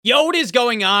Yo, what is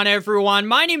going on, everyone?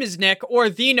 My name is Nick,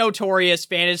 or The Notorious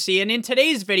Fantasy, and in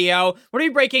today's video, we're going to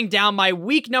be breaking down my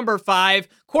week number 5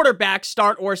 quarterback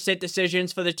start or sit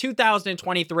decisions for the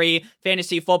 2023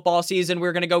 fantasy football season.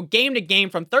 We're going to go game to game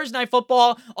from Thursday Night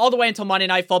Football all the way until Monday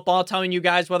Night Football, telling you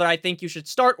guys whether I think you should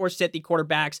start or sit the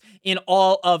quarterbacks in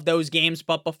all of those games.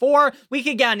 But before we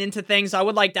can get into things, I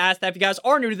would like to ask that if you guys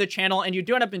are new to the channel and you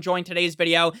do end up enjoying today's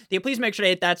video, then please make sure to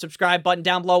hit that subscribe button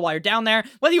down below while you're down there.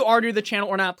 Whether you are new to the channel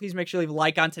or not, please make sure to leave a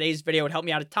like on today's video. It would help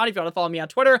me out a ton. If you want to follow me on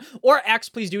Twitter or X,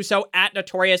 please do so at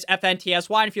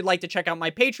NotoriousFNTSY. And if you'd like to check out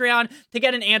my Patreon to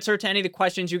get an answer to any of the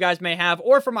questions you guys may have,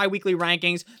 or for my weekly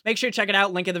rankings, make sure to check it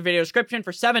out. Link in the video description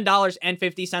for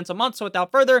 $7.50 a month. So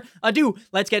without further ado,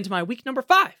 let's get into my week number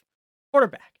 5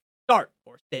 quarterback start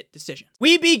or sit decisions.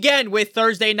 We begin with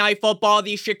Thursday Night Football,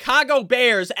 the Chicago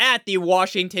Bears at the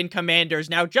Washington Commanders.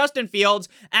 Now, Justin Fields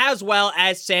as well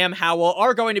as Sam Howell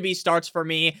are going to be starts for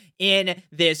me in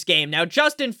this game. Now,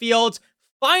 Justin Fields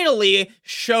finally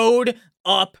showed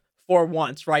up for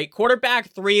once, right?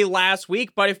 Quarterback 3 last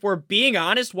week, but if we're being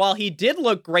honest, while he did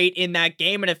look great in that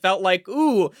game and it felt like,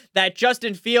 ooh, that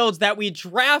Justin Fields that we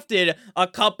drafted a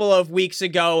couple of weeks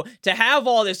ago to have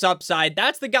all this upside,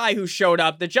 that's the guy who showed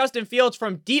up. The Justin Fields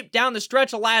from deep down the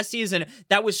stretch of last season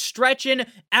that was stretching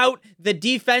out the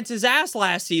defense's ass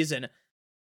last season.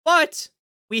 But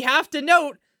we have to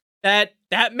note that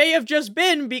that may have just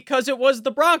been because it was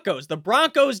the Broncos. The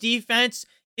Broncos defense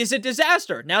is a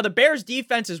disaster. Now, the Bears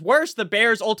defense is worse. The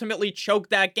Bears ultimately choked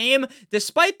that game,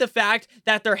 despite the fact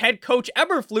that their head coach,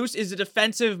 Eberflus, is a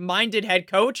defensive-minded head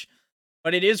coach.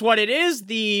 But it is what it is.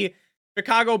 The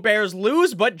Chicago Bears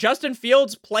lose, but Justin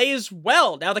Fields plays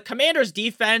well. Now, the Commanders'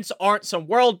 defense aren't some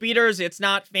world beaters. It's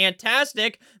not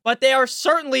fantastic, but they are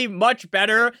certainly much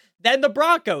better than the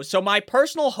Broncos. So my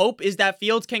personal hope is that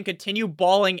Fields can continue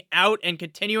balling out and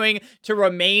continuing to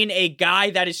remain a guy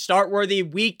that is start-worthy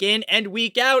week in and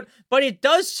week out, but it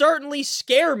does certainly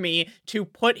scare me to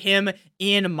put him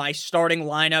in my starting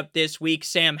lineup this week.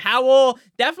 Sam Howell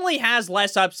definitely has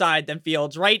less upside than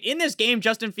Fields, right? In this game,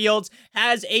 Justin Fields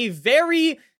has a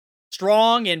very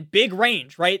strong and big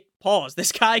range, right? Pause.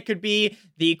 This guy could be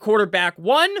the quarterback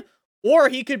 1, or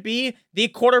he could be the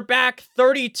quarterback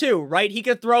 32, right? He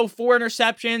could throw 4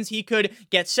 interceptions, he could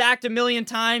get sacked a million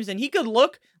times, and he could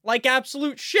look like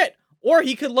absolute shit. Or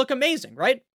he could look amazing,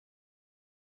 right?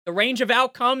 The range of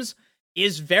outcomes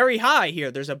is very high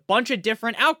here. There's a bunch of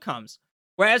different outcomes.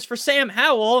 Whereas for Sam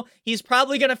Howell, he's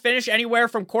probably going to finish anywhere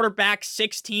from quarterback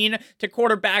 16 to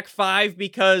quarterback 5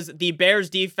 because the Bears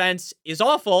defense is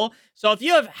awful. So if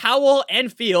you have Howell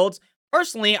and Fields,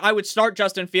 personally, I would start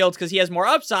Justin Fields because he has more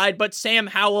upside, but Sam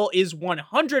Howell is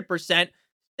 100%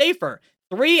 safer.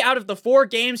 3 out of the 4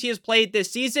 games he has played this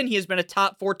season, he has been a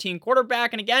top 14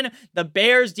 quarterback. And again, the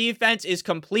Bears defense is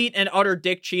complete and utter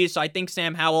dick cheese. So I think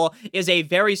Sam Howell is a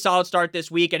very solid start this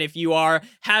week. And if you are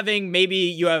having, maybe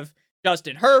you have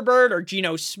Justin Herbert or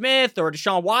Geno Smith or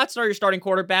Deshaun Watson are your starting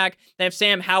quarterback, then if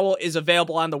Sam Howell is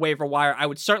available on the waiver wire, I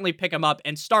would certainly pick him up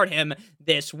and start him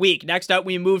this week. Next up,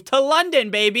 we move to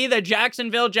London, baby. The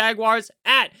Jacksonville Jaguars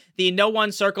at the no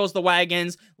one circles the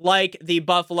wagons like the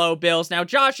Buffalo Bills. Now,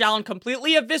 Josh Allen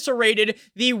completely eviscerated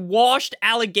the washed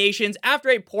allegations after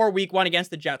a poor week 1 against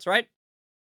the Jets, right?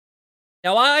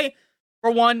 Now, I,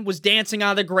 for one, was dancing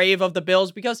on the grave of the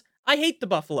Bills because I hate the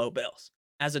Buffalo Bills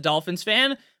as a Dolphins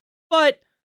fan. But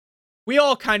we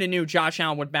all kind of knew Josh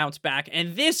Allen would bounce back,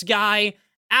 and this guy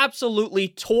absolutely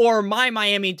tore my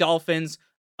Miami Dolphins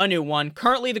a new one.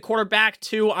 Currently the quarterback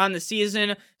 2 on the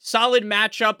season. Solid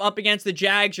matchup up against the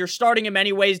Jags. You're starting him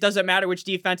anyways. Doesn't matter which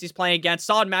defense he's playing against.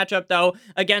 Solid matchup, though,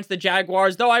 against the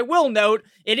Jaguars. Though I will note,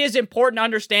 it is important to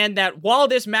understand that while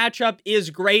this matchup is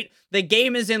great, the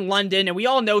game is in London, and we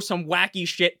all know some wacky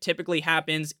shit typically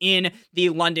happens in the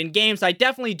London games. I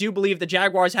definitely do believe the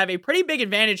Jaguars have a pretty big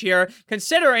advantage here,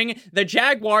 considering the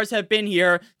Jaguars have been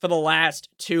here for the last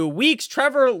 2 weeks.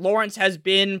 Trevor Lawrence has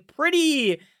been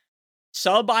pretty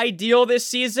sub-ideal this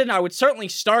season. I would certainly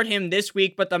start him this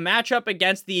week, but the matchup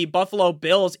against the Buffalo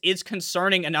Bills is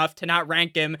concerning enough to not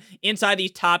rank him inside the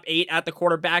top 8 at the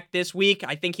quarterback this week.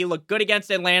 I think he looked good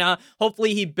against Atlanta.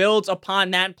 Hopefully he builds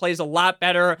upon that and plays a lot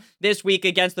better this week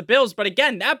against the Bills. But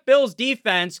again, that Bills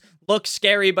defense looks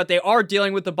scary, but they are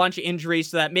dealing with a bunch of injuries,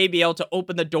 so that may be able to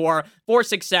open the door for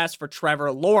success for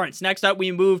Trevor Lawrence. Next up,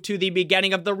 we move to the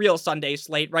beginning of the real Sunday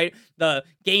slate, right? The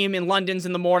game in London's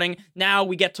in the morning. Now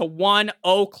we get to 1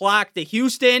 o'clock. The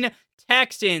Houston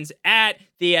Texans at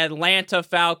the Atlanta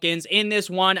Falcons. In this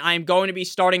one, I'm going to be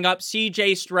starting up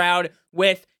CJ Stroud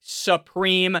with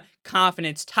supreme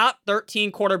confidence. Top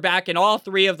 13 quarterback in all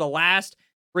 3 of the last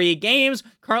 3 games.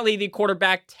 Currently the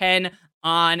quarterback 10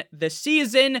 on the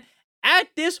season. At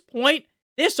this point,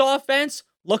 this offense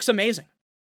looks amazing.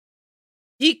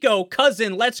 Nico,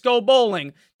 Cousin, Let's Go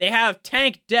Bowling. They have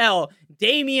Tank Dell,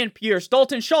 Damian Pierce,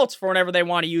 Dalton Schultz for whenever they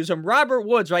want to use him, Robert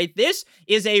Woods, right? This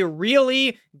is a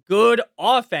really good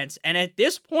offense. And at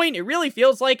this point, it really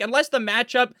feels like, unless the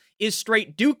matchup is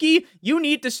straight dookie, you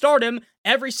need to start him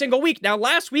every single week. Now,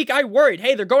 last week I worried,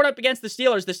 hey, they're going up against the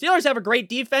Steelers. The Steelers have a great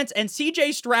defense, and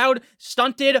CJ Stroud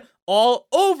stunted all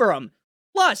over them.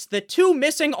 Plus, the two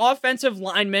missing offensive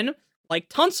linemen, like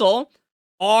Tunsil,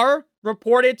 are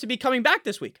reported to be coming back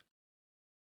this week.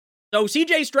 So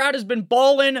CJ Stroud has been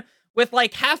balling with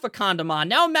like half a condom on.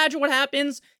 Now imagine what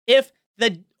happens if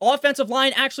the offensive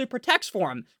line actually protects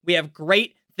for him. We have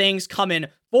great things coming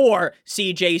for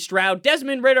CJ Stroud.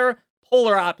 Desmond Ridder,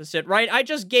 polar opposite, right? I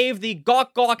just gave the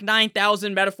Gawk Gawk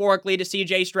 9000 metaphorically to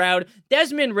CJ Stroud.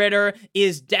 Desmond Ridder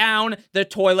is down the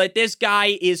toilet. This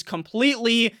guy is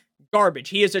completely garbage.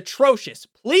 He is atrocious.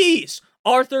 Please,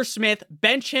 Arthur Smith,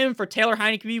 bench him for Taylor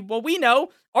Heinicke. Well, we know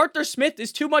Arthur Smith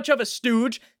is too much of a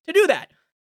stooge to do that.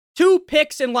 2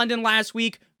 picks in London last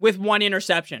week with 1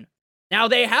 interception. Now,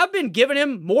 they have been giving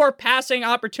him more passing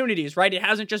opportunities, right? It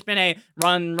hasn't just been a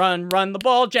run the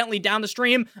ball gently down the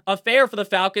stream affair for the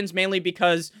Falcons, mainly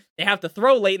because they have to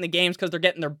throw late in the games because they're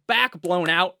getting their back blown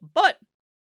out. But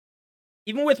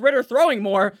even with Ridder throwing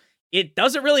more, it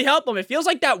doesn't really help him. It feels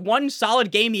like that one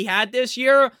solid game he had this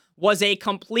year was a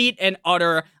complete and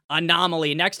utter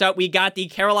anomaly. Next up, we got the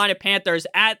Carolina Panthers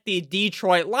at the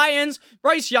Detroit Lions.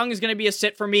 Bryce Young is going to be a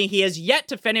sit for me. He has yet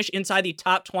to finish inside the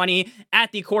top 20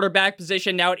 at the quarterback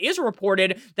position. Now, it is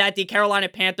reported that the Carolina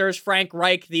Panthers, Frank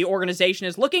Reich, the organization,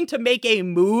 is looking to make a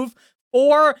move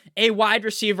for a wide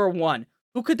receiver 1.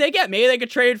 Who could they get? Maybe they could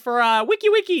trade for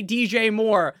Wiki DJ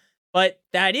Moore. But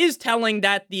that is telling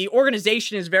that the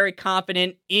organization is very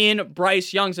confident in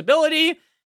Bryce Young's ability.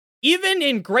 Even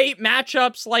in great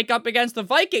matchups like up against the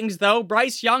Vikings, though,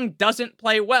 Bryce Young doesn't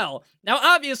play well. Now,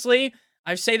 obviously,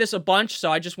 I say this a bunch,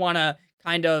 so I just want to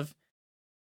kind of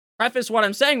preface what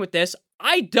I'm saying with this.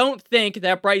 I don't think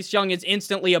that Bryce Young is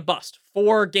instantly a bust.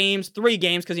 4 games, 3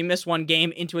 games, because he missed 1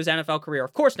 game into his NFL career.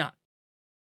 Of course not.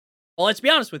 Well, let's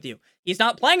be honest with you. He's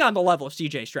not playing on the level of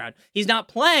CJ Stroud. He's not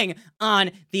playing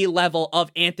on the level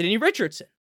of Anthony Richardson.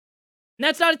 And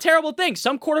that's not a terrible thing.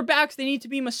 Some quarterbacks, they need to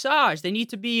be massaged. They need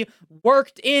to be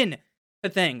worked in to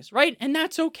things, right? And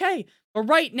that's okay. But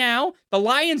right now, the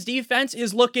Lions defense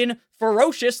is looking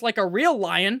ferocious like a real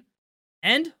lion.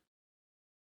 And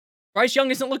Bryce Young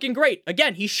isn't looking great.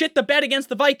 Again, he shit the bed against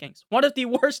the Vikings. One of the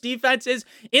worst defenses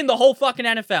in the whole fucking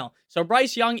NFL. So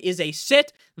Bryce Young is a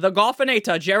sit. The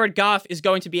Goffineta, Jared Goff, is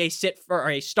going to be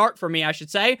a start for me, I should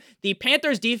say. The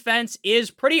Panthers defense is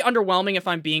pretty underwhelming, if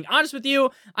I'm being honest with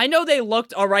you. I know they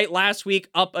looked all right last week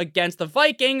up against the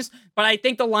Vikings, but I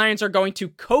think the Lions are going to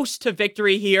coast to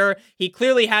victory here. He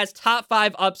clearly has top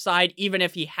 5 upside, even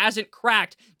if he hasn't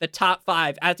cracked the top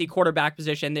 5 at the quarterback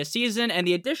position this season. And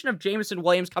the addition of Jameson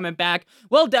Williams coming back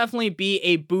will definitely be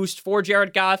a boost for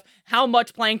Jared Goff. How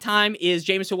much playing time is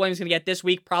Jameson Williams going to get this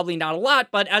week? Probably not a lot,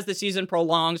 but as the season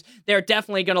prolongs, they're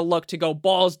definitely going to look to go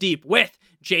balls deep with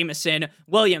Jameson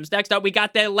Williams. Next up, we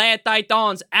got the Atlanta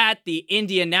Titans at the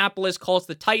Indianapolis Colts.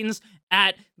 The Titans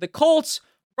at the Colts.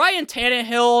 Ryan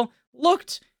Tannehill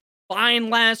looked fine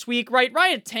last week, right?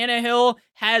 Ryan Tannehill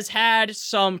has had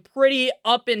some pretty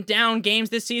up and down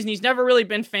games this season. He's never really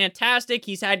been fantastic.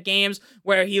 He's had games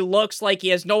where he looks like he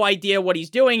has no idea what he's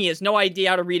doing. He has no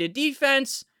idea how to read a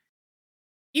defense.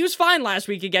 He was fine last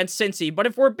week against Cincy, but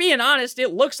if we're being honest,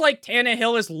 it looks like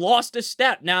Tannehill has lost a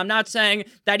step. Now, I'm not saying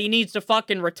that he needs to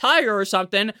fucking retire or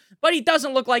something, but he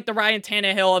doesn't look like the Ryan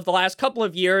Tannehill of the last couple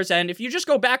of years, and if you just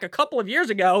go back a couple of years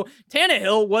ago,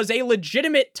 Tannehill was a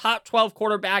legitimate top 12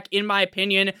 quarterback, in my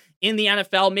opinion, in the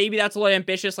NFL. Maybe that's a little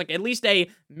ambitious, like at least a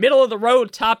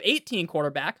middle-of-the-road top 18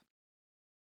 quarterback.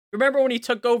 Remember when he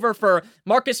took over for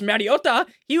Marcus Mariota?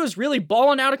 He was really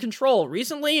balling out of control.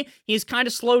 Recently, he's kind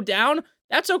of slowed down.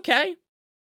 That's okay,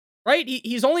 right?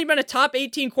 He's only been a top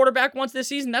 18 quarterback once this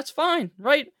season. That's fine,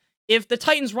 right? If the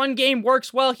Titans' run game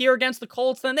works well here against the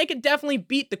Colts, then they could definitely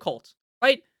beat the Colts,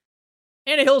 right?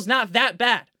 Tannehill's not that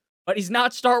bad, but he's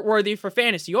not start-worthy for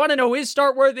fantasy. You want to know who is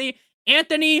start-worthy?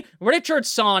 Anthony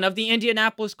Richardson of the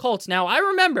Indianapolis Colts. Now, I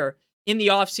remember in the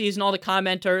offseason, all the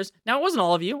commenters, now it wasn't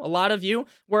all of you, a lot of you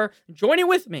were joining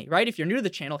with me, right? If you're new to the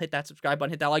channel, hit that subscribe button,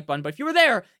 hit that like button. But if you were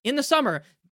there in the summer,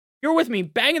 you're with me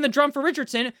banging the drum for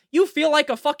Richardson, you feel like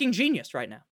a fucking genius right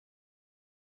now.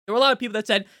 There were a lot of people that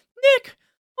said, Nick,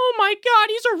 Oh my God,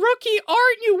 he's a rookie.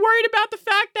 Aren't you worried about the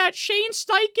fact that Shane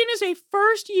Steichen is a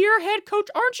first-year head coach?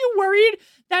 Aren't you worried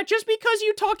that just because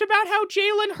you talked about how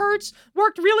Jalen Hurts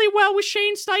worked really well with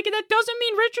Shane Steichen, that doesn't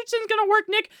mean Richardson's going to work,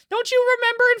 Nick? Don't you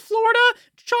remember in Florida,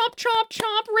 chomp, chomp,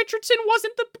 chomp, Richardson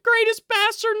wasn't the greatest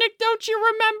passer, Nick? Don't you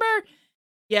remember?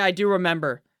 Yeah, I do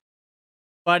remember.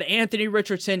 But Anthony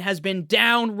Richardson has been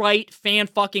downright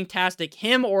fan-fucking-tastic.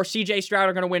 Him or CJ Stroud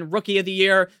are going to win Rookie of the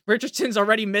Year. Richardson's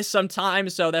already missed some time,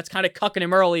 so that's kind of cucking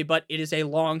him early, but it is a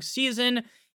long season.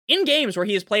 In games where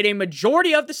he has played a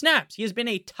majority of the snaps, he has been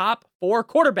a top 4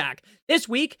 quarterback. This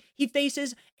week, he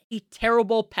faces a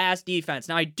terrible pass defense.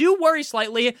 Now, I do worry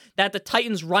slightly that the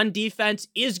Titans' run defense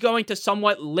is going to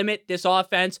somewhat limit this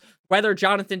offense. Whether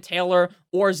Jonathan Taylor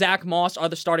or Zach Moss are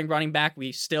the starting running back,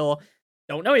 we still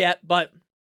don't know yet, but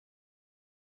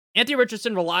Anthony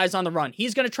Richardson relies on the run.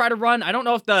 He's going to try to run. I don't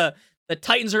know if the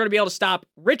Titans are going to be able to stop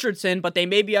Richardson, but they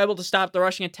may be able to stop the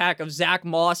rushing attack of Zach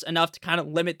Moss enough to kind of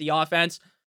limit the offense.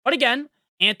 But again,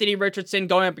 Anthony Richardson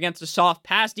going up against a soft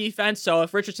pass defense, so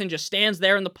if Richardson just stands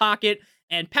there in the pocket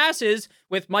and passes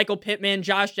with Michael Pittman,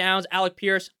 Josh Downs, Alec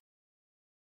Pierce,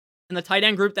 and the tight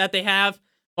end group that they have,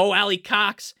 Alley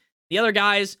Cox, the other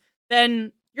guys,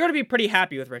 then you're going to be pretty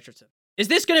happy with Richardson. Is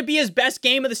this going to be his best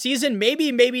game of the season?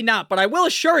 Maybe, maybe not. But I will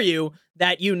assure you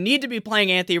that you need to be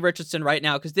playing Anthony Richardson right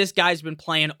now because this guy's been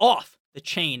playing off the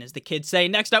chain, as the kids say.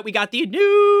 Next up, we got the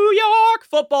New York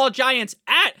Football Giants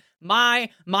at my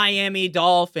Miami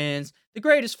Dolphins. The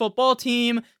greatest football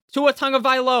team, Tua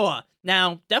Tagovailoa.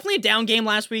 Now, definitely a down game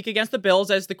last week against the Bills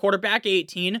as the quarterback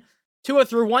 18. Tua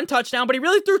threw 1 touchdown, but he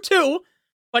really threw 2.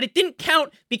 But it didn't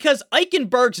count because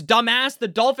Eichenberg's dumbass, the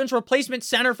Dolphins replacement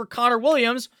center for Connor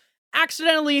Williams,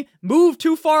 accidentally moved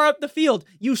too far up the field.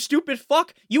 You stupid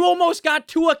fuck. You almost got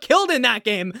Tua killed in that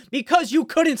game because you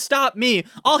couldn't stop me.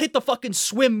 I'll hit the fucking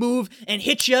swim move and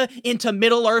hit you into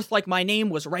Middle Earth like my name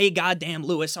was Ray goddamn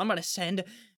Lewis. I'm gonna send,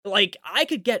 I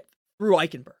could get through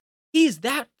Eichenberg. He's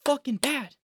that fucking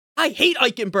bad. I hate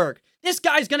Eichenberg. This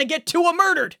guy's gonna get Tua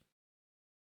murdered.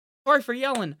 Sorry for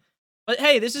yelling. But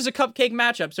hey, this is a cupcake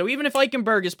matchup, so even if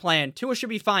Eichenberg is playing, Tua should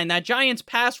be fine. That Giants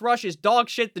pass rush is dog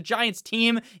shit. The Giants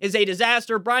team is a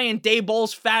disaster. Brian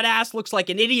Daboll's fat ass looks like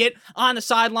an idiot on the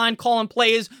sideline calling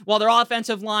plays while their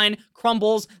offensive line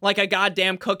crumbles like a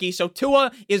goddamn cookie. So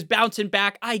Tua is bouncing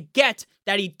back. I get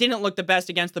that he didn't look the best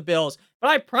against the Bills, but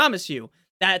I promise you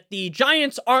that the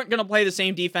Giants aren't going to play the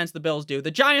same defense the Bills do. The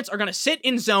Giants are going to sit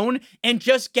in zone and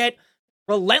just get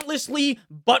relentlessly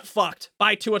butt-fucked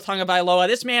by Tua Tagovailoa.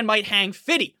 This man might hang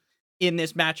 50 in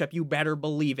this matchup. You better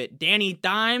believe it. Danny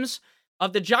Dimes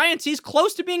of the Giants, he's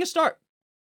close to being a start.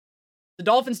 The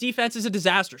Dolphins' defense is a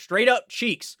disaster. Straight up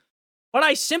cheeks. But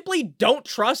I simply don't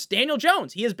trust Daniel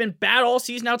Jones. He has been bad all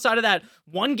season outside of that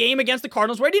one game against the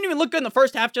Cardinals where he didn't even look good in the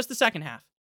first half, just the second half.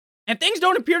 And things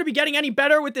don't appear to be getting any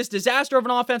better with this disaster of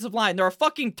an offensive line. They're a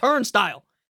fucking turnstile.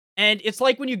 And it's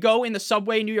like when you go in the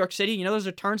subway in New York City, you know, there's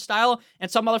a turnstile,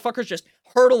 and some motherfuckers just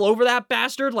hurtle over that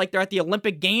bastard like they're at the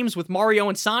Olympic Games with Mario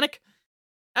and Sonic.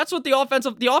 That's what the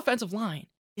offensive line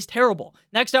is terrible.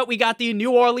 Next up, we got the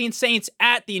New Orleans Saints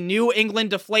at the New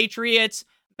England Deflatriots.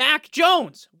 Mac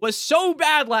Jones was so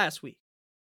bad last week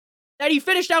that he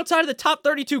finished outside of the top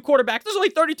 32 quarterbacks. There's only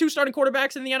 32 starting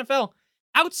quarterbacks in the NFL.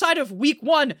 Outside of week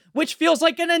 1, which feels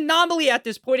like an anomaly at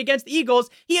this point against the Eagles,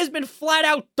 he has been flat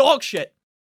out dog shit.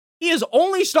 He is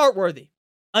only start worthy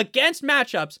against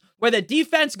matchups where the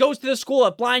defense goes to the school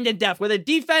of blind and deaf, where the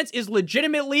defense is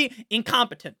legitimately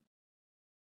incompetent.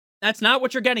 That's not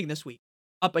what you're getting this week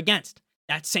up against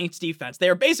that Saints defense. They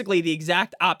are basically the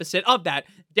exact opposite of that.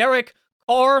 Derek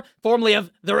Carr, formerly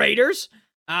of the Raiders,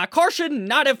 Carr should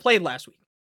not have played last week.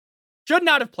 Should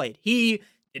not have played. He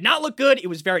did not look good. It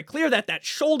was very clear that that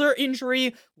shoulder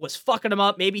injury was fucking him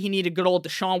up. Maybe he needed good old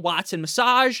Deshaun Watson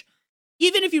massage.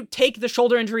 Even if you take the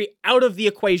shoulder injury out of the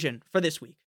equation for this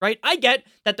week, right? I get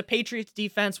that the Patriots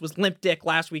defense was limp dick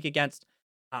last week against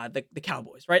the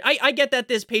Cowboys, right? I get that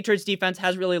this Patriots defense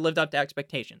has really lived up to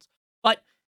expectations. But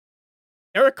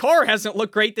Derek Carr hasn't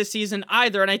looked great this season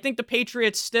either, and I think the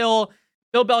Patriots still,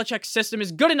 Bill Belichick's system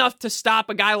is good enough to stop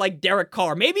a guy like Derek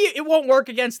Carr. Maybe it won't work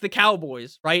against the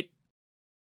Cowboys, right?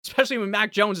 Especially when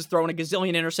Mac Jones is throwing a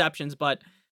gazillion interceptions, but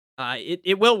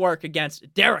it will work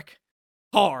against Derek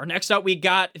Carr. Next up, we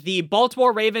got the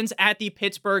Baltimore Ravens at the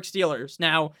Pittsburgh Steelers.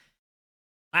 Now,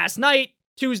 last night,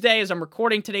 Tuesday, as I'm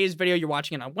recording today's video, you're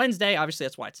watching it on Wednesday. Obviously,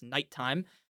 that's why it's nighttime.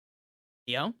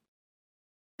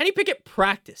 Kenny Pickett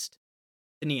practiced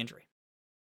the knee injury.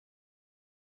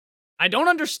 I don't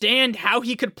understand how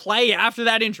he could play after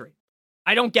that injury.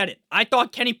 I don't get it. I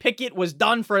thought Kenny Pickett was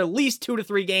done for at least 2 to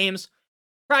 3 games.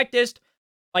 Practiced,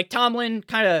 Like, Tomlin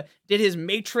kind of did his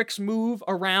matrix move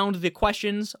around the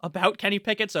questions about Kenny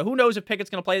Pickett, so who knows if Pickett's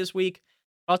going to play this week.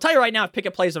 I'll tell you right now, if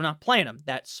Pickett plays, I'm not playing him,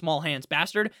 that small hands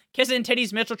bastard. Kissing and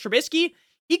titties Mitchell Trubisky,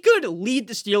 he could lead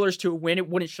the Steelers to a win. It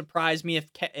wouldn't surprise me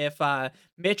if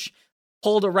Mitch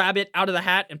pulled a rabbit out of the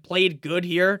hat and played good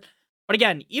here. But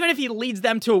again, even if he leads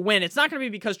them to a win, it's not going to be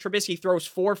because Trubisky throws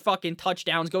 4 fucking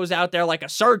touchdowns, goes out there like a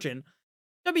surgeon.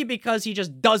 It's going to be because he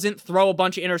just doesn't throw a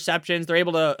bunch of interceptions. They're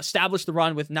able to establish the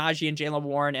run with Najee and Jaylen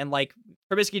Warren, and like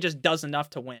Trubisky just does enough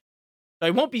to win. So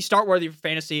he won't be start worthy for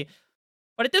fantasy.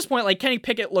 But at this point, like, Kenny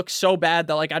Pickett looks so bad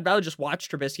that, like, I'd rather just watch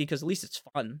Trubisky because at least it's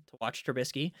fun to watch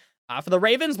Trubisky. For the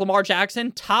Ravens, Lamar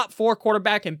Jackson, top 4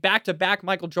 quarterback in back-to-back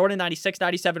Michael Jordan 96,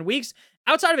 97 weeks.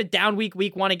 Outside of a down week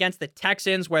 1 against the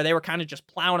Texans, where they were kind of just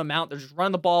plowing him out. They're just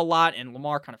running the ball a lot, and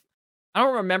Lamar kind of, I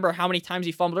don't remember how many times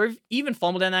he fumbled, or even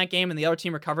fumbled in that game, and the other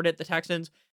team recovered it, the Texans.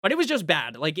 But it was just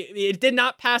bad. Like, it did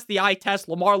not pass the eye test.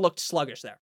 Lamar looked sluggish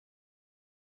there.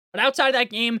 But outside of that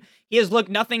game, he has looked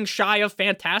nothing shy of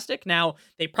fantastic. Now,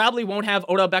 they probably won't have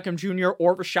Odell Beckham Jr.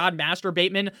 or Rashad Master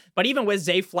Bateman, but even with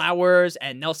Zay Flowers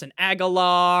and Nelson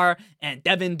Aguilar and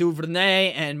Devin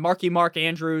Duvernay and Mark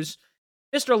Andrews,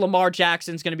 Mr. Lamar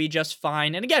Jackson's going to be just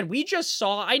fine. And again, we just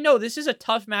saw, I know this is a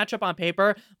tough matchup on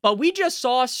paper, but we just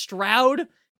saw Stroud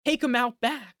take him out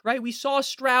back, right? We saw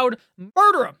Stroud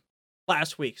murder him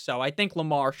last week, so I think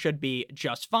Lamar should be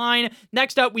just fine.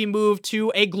 Next up, we move to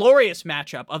a glorious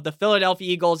matchup of the Philadelphia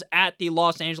Eagles at the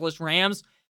Los Angeles Rams.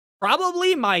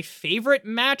 Probably my favorite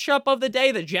matchup of the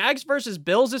day. The Jags versus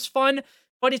Bills is fun,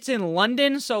 but it's in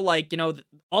London, so like, you know,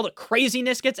 all the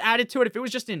craziness gets added to it. If it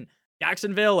was just in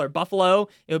Jacksonville or Buffalo,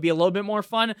 it would be a little bit more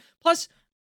fun. Plus,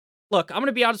 look, I'm going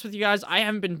to be honest with you guys, I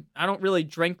don't really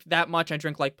drink that much. I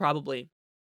drink like probably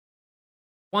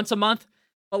once a month.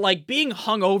 But, like, being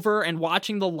hungover and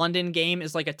watching the London game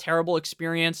is, like, a terrible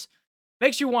experience.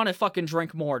 Makes you want to fucking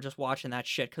drink more just watching that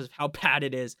shit because of how bad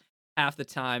it is half the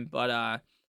time. But,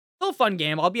 still a fun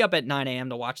game. I'll be up at 9 a.m.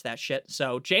 to watch that shit.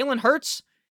 So, Jalen Hurts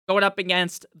going up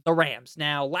against the Rams.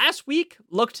 Now, last week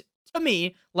looked, to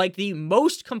me, like the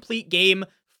most complete game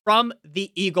from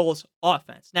the Eagles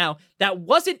offense. Now, that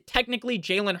wasn't technically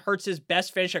Jalen Hurts'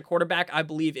 best finish at quarterback. I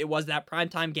believe it was that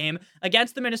primetime game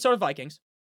against the Minnesota Vikings.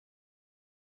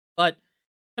 But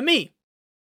to me,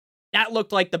 that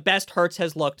looked like the best Hurts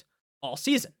has looked all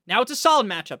season. Now it's a solid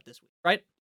matchup this week, right?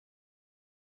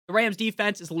 The Rams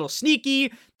defense is a little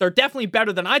sneaky. They're definitely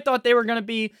better than I thought they were going to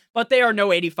be, but they are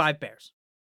no 85 Bears.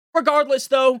 Regardless,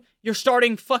 though, you're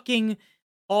starting fucking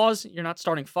You're not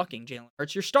starting fucking Jalen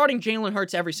Hurts. You're starting Jalen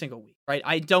Hurts every single week, right?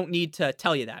 I don't need to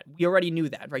tell you that. We already knew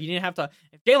that, right? You didn't have to.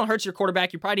 If Jalen Hurts your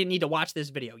quarterback, you probably didn't need to watch this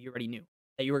video. You already knew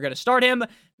that you were going to start him.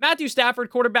 Matthew Stafford,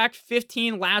 quarterback,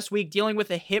 15 last week, dealing with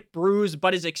a hip bruise,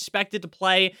 but is expected to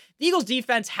play. The Eagles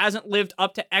defense hasn't lived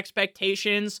up to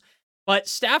expectations, but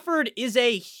Stafford is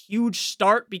a huge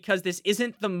start because this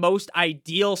isn't the most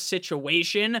ideal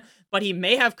situation, but he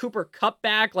may have Cooper Kupp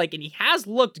back, and he has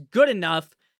looked good enough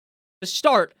to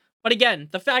start. But again,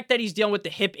 the fact that he's dealing with the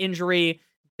hip injury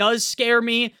does scare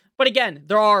me. But again,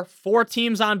 there are 4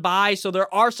 teams on bye, so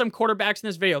there are some quarterbacks in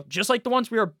this video, just like the ones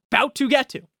we are about to get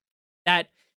to, that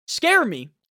scare me,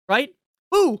 right?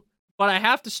 Ooh, but I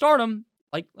have to start them,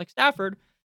 like Stafford,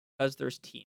 because there's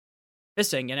teams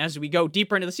missing. And as we go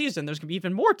deeper into the season, there's going to be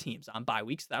even more teams on bye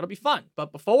weeks. That'll be fun.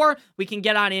 But before we can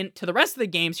get on into the rest of the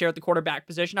games here at the quarterback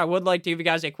position, I would like to give you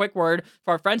guys a quick word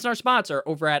for our friends and our sponsor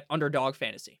over at Underdog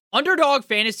Fantasy. Underdog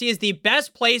Fantasy is the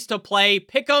best place to play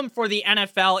pick'em for the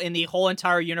NFL in the whole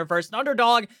entire universe. And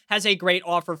Underdog has a great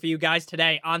offer for you guys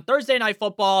today. On Thursday Night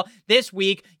Football this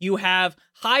week, you have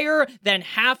higher than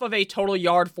half of a total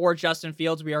yard for Justin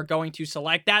Fields. We are going to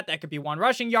select that. That could be 1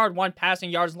 rushing yard, 1 passing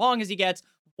yard, as long as he gets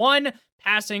 1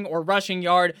 passing or rushing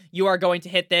yard, you are going to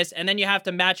hit this. And then you have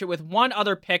to match it with 1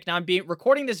 other pick. Now, I'm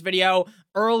recording this video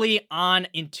early on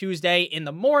in Tuesday in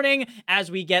the morning. As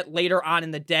we get later on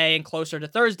in the day and closer to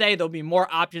Thursday, there'll be more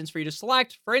options for you to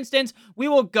select. For instance, we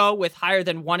will go with higher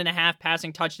than 1.5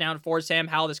 passing touchdown for Sam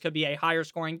Howell. This could be a higher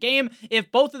scoring game.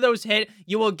 If both of those hit,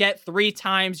 you will get 3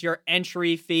 times your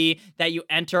entry fee that you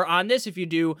enter on this. If you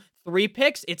do 3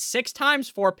 picks, it's 6 times,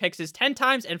 4 picks is 10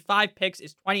 times, and 5 picks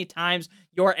is 20 times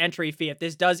your entry fee. If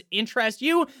this does interest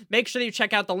you, make sure that you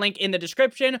check out the link in the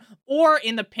description or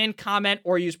in the pinned comment,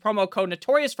 or use promo code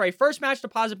Notorious for a first match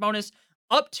deposit bonus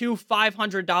up to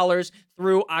 $500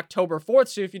 through October 4th.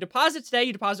 So if you deposit today,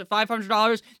 you deposit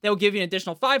 $500, they'll give you an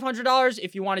additional $500.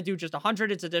 If you want to do just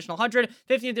 100, it's additional 100,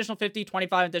 50 additional 50,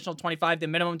 25 additional 25. The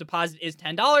minimum deposit is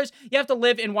 $10. You have to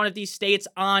live in one of these states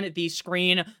on the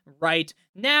screen right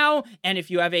now. And if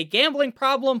you have a gambling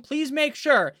problem, please make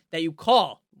sure that you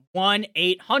call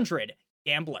 1-800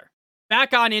 gambler.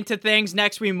 Back on into things.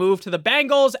 Next, we move to the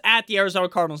Bengals at the Arizona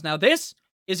Cardinals. Now, this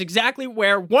is exactly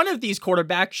where one of these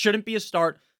quarterbacks shouldn't be a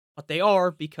start, but they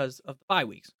are because of the bye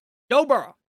weeks. Joe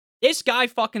Burrow. This guy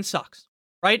fucking sucks,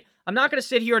 right? I'm not going to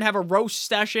sit here and have a roast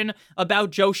session about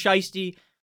Joe Shiesty.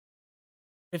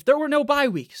 If there were no bye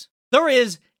weeks, there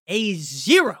is a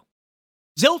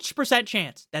zilch%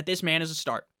 chance that this man is a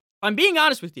start. If I'm being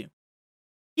honest with you,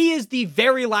 he is the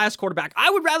very last quarterback. I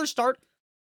would rather start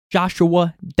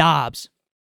Joshua Dobbs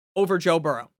over Joe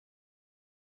Burrow.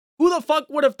 Who the fuck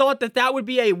would have thought that that would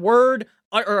be a word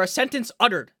or a sentence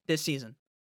uttered this season?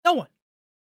 No one.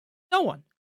 No one.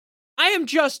 I am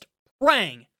just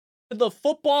praying to the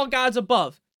football gods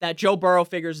above that Joe Burrow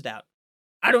figures it out.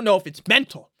 I don't know if it's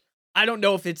mental. I don't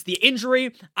know if it's the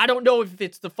injury. I don't know if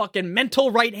it's the fucking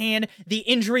mental right hand, the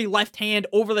injury left hand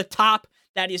over the top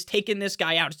that is taking this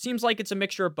guy out. It seems like it's a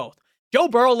mixture of both. Joe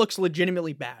Burrow looks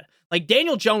legitimately bad. Like,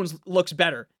 Daniel Jones looks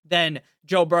better than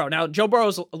Joe Burrow. Now, Joe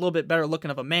Burrow's a little bit better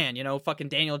looking of a man, you know? Fucking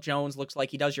Daniel Jones looks like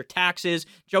he does your taxes.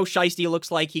 Joe Shiesty looks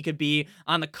like he could be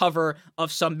on the cover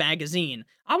of some magazine.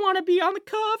 I want to be on the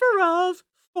cover of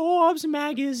Forbes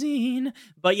magazine.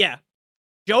 But yeah,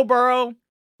 Joe Burrow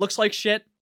looks like shit.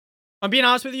 I'm being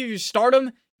honest with you, you start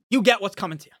him, you get what's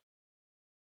coming to you.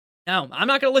 Now, I'm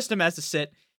not going to list him as a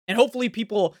sit, and hopefully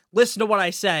people listen to what I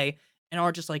say and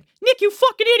aren't just like, Nick, you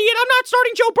fucking idiot, I'm not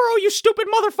starting Joe Burrow, you stupid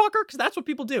motherfucker, because that's what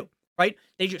people do, right?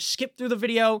 They just skip through the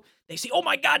video, they see, oh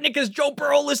my god, Nick, is Joe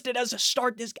Burrow listed as a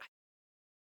start, this guy.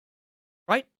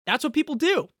 Right? That's what people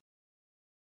do.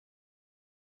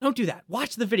 Don't do that.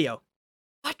 Watch the video.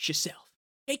 Watch yourself.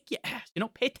 Take your ass.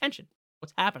 Pay attention to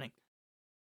what's happening.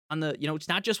 It's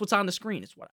not just what's on the screen,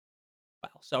 it's what.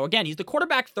 Well, so again, he's the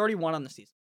quarterback 31 on the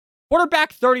season.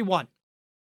 Quarterback 31.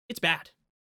 It's bad.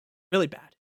 Really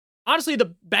bad. Honestly,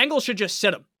 the Bengals should just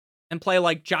sit him and play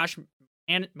like Josh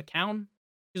McCown,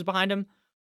 who's behind him,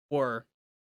 or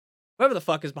whoever the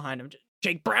fuck is behind him.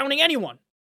 Jake Browning, anyone.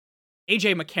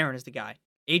 AJ McCarron is the guy.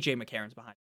 AJ McCarron's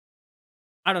behind him.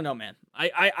 I don't know, man.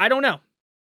 I don't know.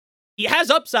 He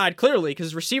has upside, clearly, because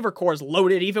his receiver core is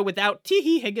loaded, even without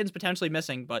T. Higgins potentially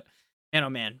missing. But, man, oh,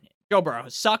 man. Joe Burrow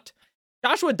has sucked.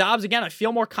 Joshua Dobbs, again, I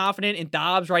feel more confident in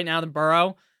Dobbs right now than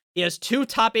Burrow. He has 2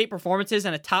 top 8 performances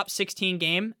and a top 16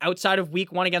 game. Outside of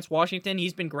week 1 against Washington,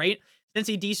 he's been great.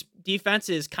 Cincy defense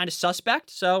is kind of suspect,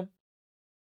 so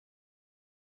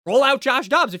roll out Josh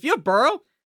Dobbs. If you have Burrow,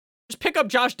 just pick up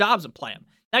Josh Dobbs and play him.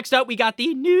 Next up, we got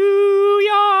the New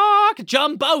York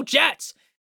Jumbo Jets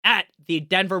at the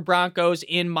Denver Broncos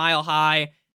in Mile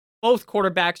High. Both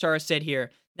quarterbacks are a sit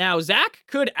here. Now, Zach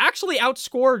could actually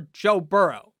outscore Joe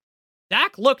Burrow.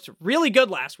 Zach looked really good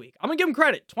last week. I'm going to give him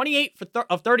credit. 28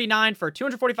 of 39 for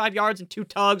 245 yards and 2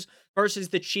 tugs versus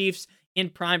the Chiefs in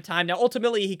prime time. Now,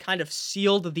 ultimately, he kind of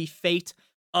sealed the fate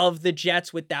of the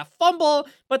Jets with that fumble,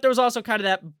 but there was also kind of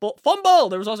that fumble.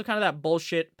 There was also kind of that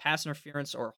bullshit pass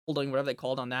interference or holding, whatever they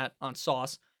called on that, on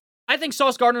Sauce. I think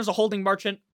Sauce Gardner's a holding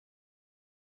merchant.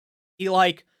 He,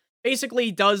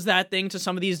 basically does that thing to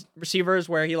some of these receivers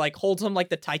where he, holds them like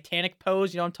the Titanic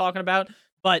pose, you know what I'm talking about?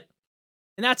 But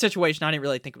in that situation, I didn't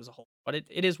really think it was a hold, but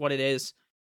it is what it is.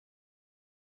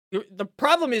 The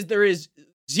problem is there is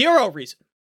zero reason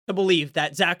to believe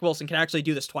that Zach Wilson can actually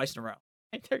do this twice in a row.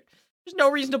 There's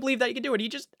no reason to believe that he can do it. He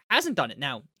just hasn't done it.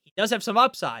 Now, he does have some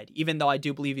upside, even though I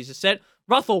do believe he's a sit.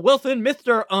 Russell Wilson,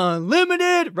 Mr.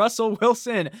 Unlimited Russell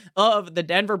Wilson of the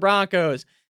Denver Broncos.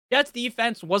 Jets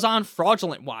defense was on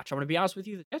fraudulent watch. I'm going to be honest with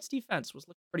you. The Jets defense was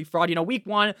looking pretty fraud. Week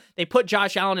 1, they put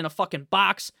Josh Allen in a fucking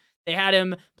box. They had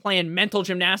him playing mental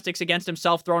gymnastics against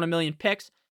himself, throwing a million picks.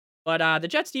 But the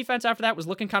Jets defense after that was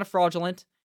looking kind of fraudulent.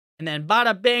 And then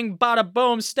bada bing, bada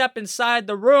boom, step inside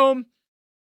the room.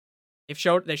 They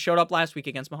showed up last week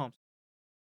against Mahomes.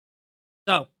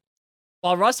 So,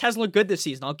 while Russ has looked good this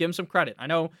season, I'll give him some credit. I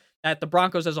know that the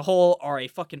Broncos as a whole are a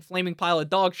fucking flaming pile of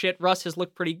dog shit. Russ has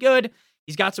looked pretty good.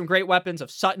 He's got some great weapons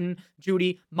of Sutton,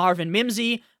 Judy, Marvin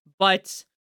Mimsy, but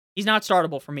he's not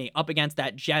startable for me up against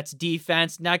that Jets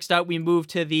defense. Next up, we move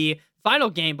to the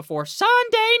final game before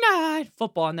Sunday Night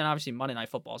Football, and then obviously Monday Night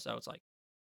Football, so it's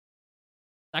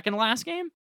second to last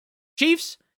game?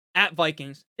 Chiefs at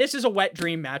Vikings. This is a wet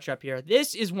dream matchup here.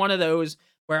 This is one of those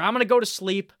where I'm going to go to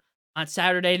sleep on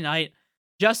Saturday night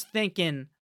just thinking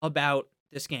about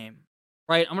this game,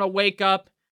 right? I'm going to wake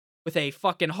up with a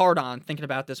fucking hard-on thinking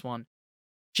about this one.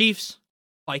 Chiefs,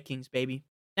 Vikings, baby.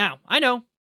 Now, I know,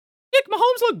 Nick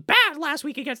Mahomes looked bad last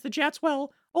week against the Jets.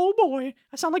 Well, oh boy,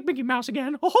 I sound like Mickey Mouse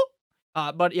again.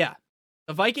 But yeah,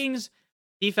 the Vikings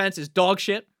defense is dog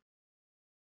shit.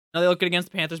 Now they look good against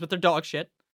the Panthers, but they're dog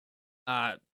shit.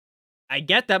 I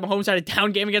get that Mahomes had a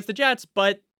down game against the Jets,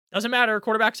 but doesn't matter.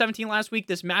 Quarterback 17 last week.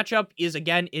 This matchup is,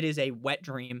 again, it is a wet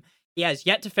dream. He has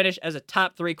yet to finish as a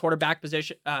top 3 quarterback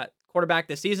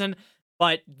this season,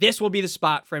 but this will be the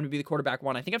spot for him to be the quarterback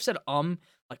 1. I think I've said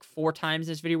like 4 times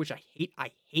in this video, which I hate.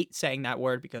 I hate saying that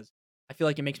word because I feel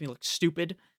like it makes me look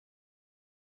stupid.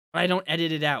 But I don't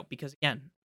edit it out because,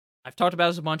 again, I've talked about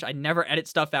this a bunch. I never edit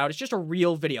stuff out. It's just a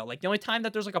real video. Like, the only time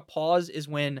that there's like a pause is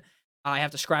when I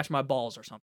have to scratch my balls or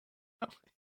something.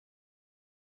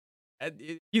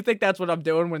 You think that's what I'm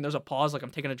doing when there's a pause, like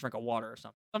I'm taking a drink of water or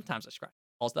something? Sometimes I scratch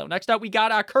balls, though. Next up, we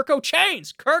got Kirk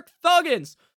O'Chains. Kirk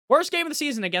Thuggins. Worst game of the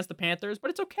season against the Panthers, but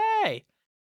it's okay.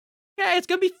 Okay, it's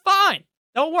going to be fine.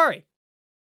 Don't worry.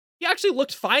 He actually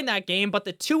looked fine that game, but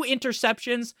the 2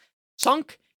 interceptions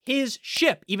sunk his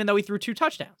ship, even though he threw 2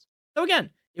 touchdowns. So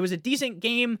again, it was a decent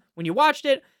game when you watched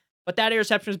it, but that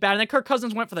interception was bad. And then Kirk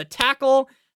Cousins went for the tackle,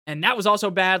 and that was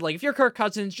also bad. Like, if you're Kirk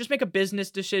Cousins, just make a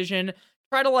business decision.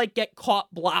 Try to, like, get caught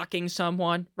blocking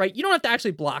someone, right? You don't have to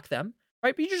actually block them,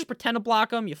 right? But you just pretend to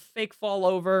block them. You fake fall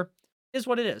over. It is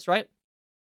what it is, right?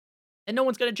 And no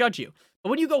one's going to judge you. But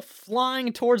when you go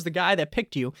flying towards the guy that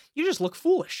picked you, you just look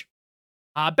foolish.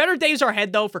 Better days are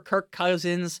ahead, though, for Kirk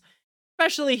Cousins,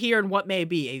 especially here in what may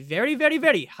be a very, very,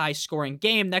 very high-scoring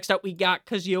game. Next up, we got,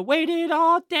 because you waited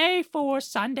all day for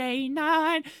Sunday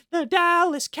night, the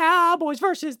Dallas Cowboys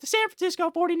versus the San Francisco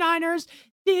 49ers.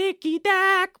 Dickie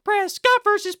Dak Prescott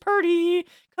versus Purdy,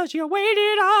 because you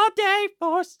waited all day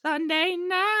for Sunday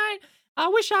night. I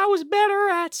wish I was better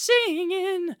at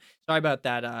singing. Sorry about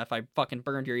that if I fucking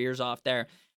burned your ears off there.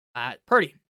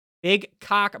 Purdy. Big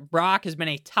Cock Brock has been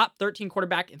a top 13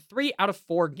 quarterback in 3 out of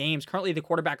 4 games. Currently the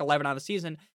quarterback 11 on the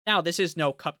season. Now, this is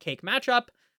no cupcake matchup,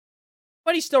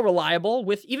 but he's still reliable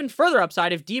with even further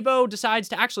upside if Debo decides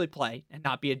to actually play and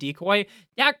not be a decoy.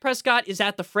 Dak Prescott is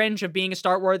at the fringe of being a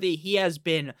start worthy. He has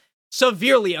been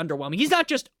severely underwhelming. He's not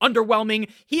just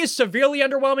underwhelming. He is severely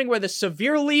underwhelming, where the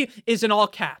severely is in all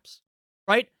caps,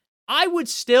 right? I would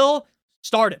still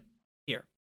start him here,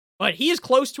 but he is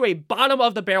close to a bottom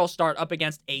of the barrel start up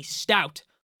against a stout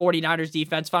 49ers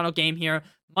defense. Final game here,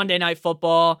 Monday Night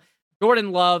Football.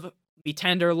 Jordan Love, be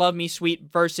tender, love me sweet,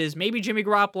 versus maybe Jimmy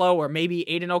Garoppolo or maybe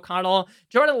Aiden O'Connell.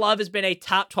 Jordan Love has been a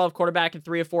top 12 quarterback in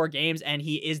 3 or 4 games, and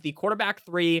he is the quarterback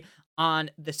 3 on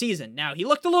the season. Now, he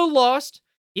looked a little lost.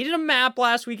 He did a map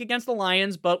last week against the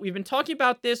Lions, but we've been talking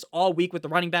about this all week with the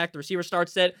running back, the receiver start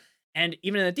sit, and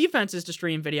even in the defenses to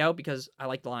stream video, because I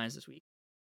like the Lions this week.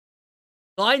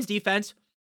 The Lions defense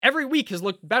every week has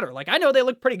looked better. Like, I know they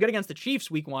looked pretty good against the Chiefs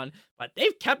week 1, but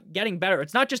they've kept getting better.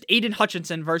 It's not just Aiden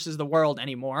Hutchinson versus the world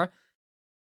anymore.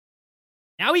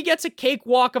 Now he gets a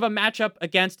cakewalk of a matchup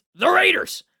against the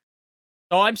Raiders.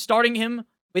 So I'm starting him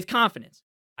with confidence.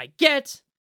 I get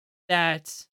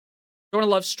that Jordan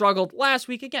Love struggled last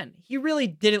week again. He really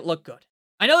didn't look good.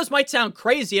 I know this might sound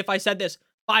crazy if I said this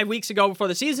 5 weeks ago before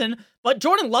the season, but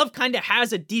Jordan Love kind of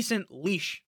has a decent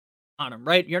leash on him,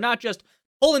 right? You're not just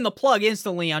pulling the plug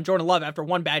instantly on Jordan Love after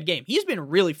 1 bad game. He's been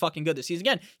really fucking good this season.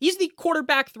 Again, he's the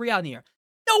quarterback 3 on the year.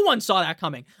 No one saw that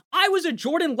coming. I was a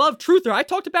Jordan Love truther. I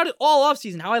talked about it all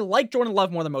offseason, how I like Jordan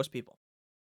Love more than most people.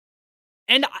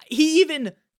 And he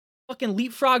even fucking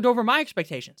leapfrogged over my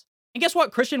expectations. And guess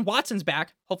what? Christian Watson's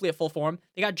back, hopefully at full form.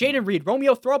 They got Jaden Reed,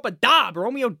 Romeo throw up a Dobb,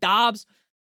 Romeo Dobbs.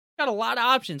 Got a lot of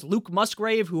options. Luke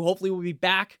Musgrave, who hopefully will be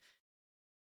back.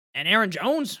 And Aaron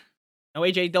Jones. No,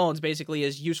 A.J. Dillon's basically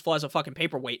as useful as a fucking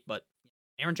paperweight, but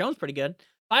Aaron Jones pretty good.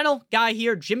 Final guy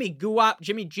here, Jimmy Guap,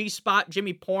 Jimmy G-Spot,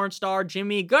 Jimmy Pornstar,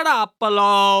 Jimmy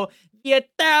Garoppolo, the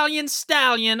Italian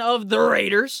stallion of the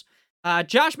Raiders.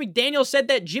 Josh McDaniels said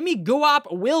that Jimmy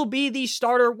Guap will be the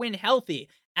starter when healthy.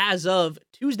 As of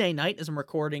Tuesday night, as I'm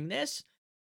recording this,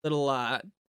 little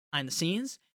behind the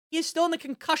scenes, he is still in the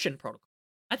concussion protocol.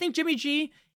 I think Jimmy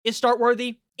G is start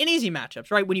worthy in easy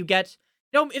matchups, right? When you get,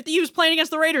 if he was playing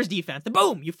against the Raiders defense, then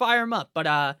boom, you fire him up.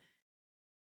 But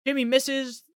Jimmy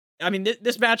misses. I mean,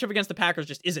 this matchup against the Packers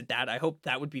just isn't that. I hope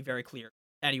that would be very clear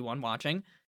to anyone watching.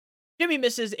 Jimmy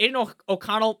misses. Aiden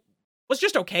O'Connell was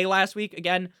just okay last week.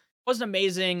 Again, wasn't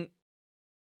amazing.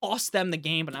 Lost them the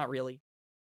game, but not really.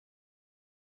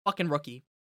 Fucking rookie.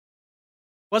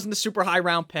 Wasn't the super high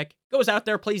round pick. Goes out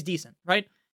there, plays decent, right?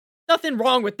 Nothing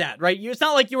wrong with that, right? It's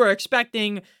not like you were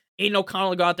expecting Aiden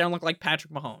O'Connell to go out there and look like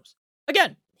Patrick Mahomes.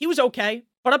 Again, he was okay,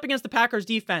 but up against the Packers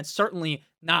defense, certainly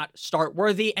not start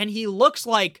worthy. And he looks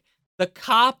like the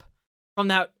cop from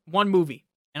that one movie.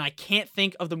 And I can't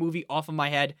think of the movie off of my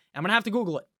head. I'm going to have to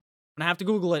Google it. It's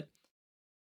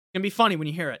going to be funny when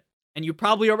you hear it. And you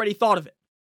probably already thought of it.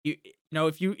 You know,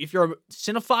 if you're a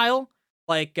cinephile,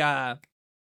 like,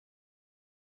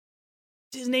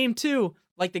 his name too,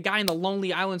 like the guy in the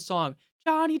Lonely Island song,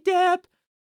 Johnny Depp,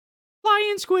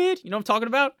 Flying squid. You know what I'm talking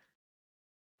about?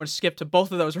 I'm gonna skip to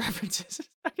both of those references in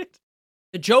a second.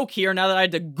 The joke here, now that I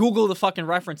had to Google the fucking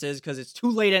references because it's too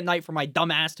late at night for my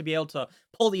dumb ass to be able to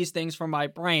pull these things from my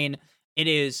brain, it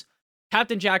is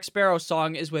Captain Jack Sparrow's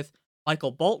song is with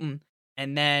Michael Bolton,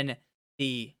 and then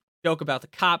the joke about the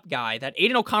cop guy that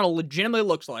Aiden O'Connell legitimately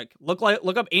looks like. Look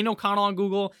up Aiden O'Connell on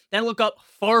Google, then look up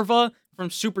Farva from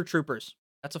Super Troopers.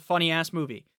 That's a funny ass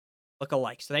movie. Look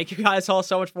alike. So thank you guys all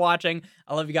so much for watching.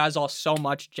 I love you guys all so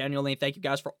much, genuinely. Thank you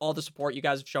guys for all the support you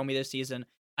guys have shown me this season.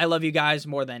 I love you guys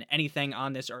more than anything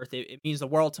on this earth. It means the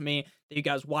world to me that you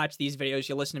guys watch these videos.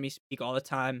 You listen to me speak all the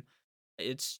time.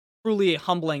 It's truly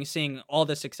humbling seeing all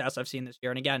the success I've seen this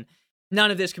year. And again,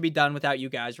 none of this could be done without you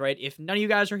guys, right? If none of you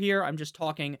guys are here, I'm just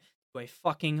talking to a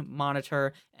fucking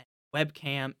monitor and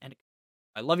webcam. And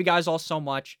I love you guys all so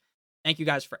much. Thank you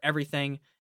guys for everything.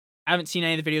 Haven't seen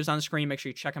any of the videos on the screen, make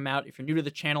sure you check them out. If you're new to the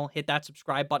channel, hit that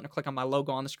subscribe button or click on my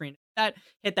logo on the screen.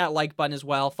 Hit that like button as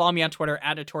well. Follow me on Twitter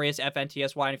at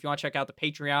NotoriousFNTSY. And if you want to check out the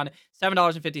Patreon,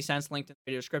 $7.50, linked in the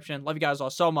video description. Love you guys all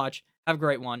so much. Have a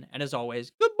great one. And as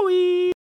always, good boy.